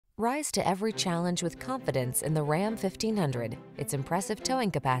Rise to every challenge with confidence in the Ram 1500. Its impressive towing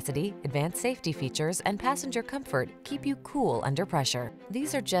capacity, advanced safety features, and passenger comfort keep you cool under pressure.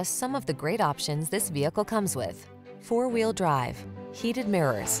 These are just some of the great options this vehicle comes with: four-wheel drive, heated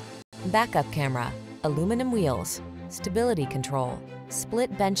mirrors, backup camera, aluminum wheels, stability control,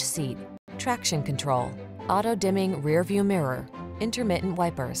 split bench seat, traction control, auto-dimming rear-view mirror, intermittent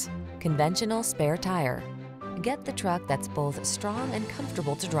wipers, conventional spare tire. Get the truck that's both strong and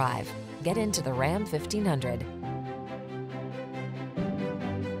comfortable to drive. Get into the Ram 1500.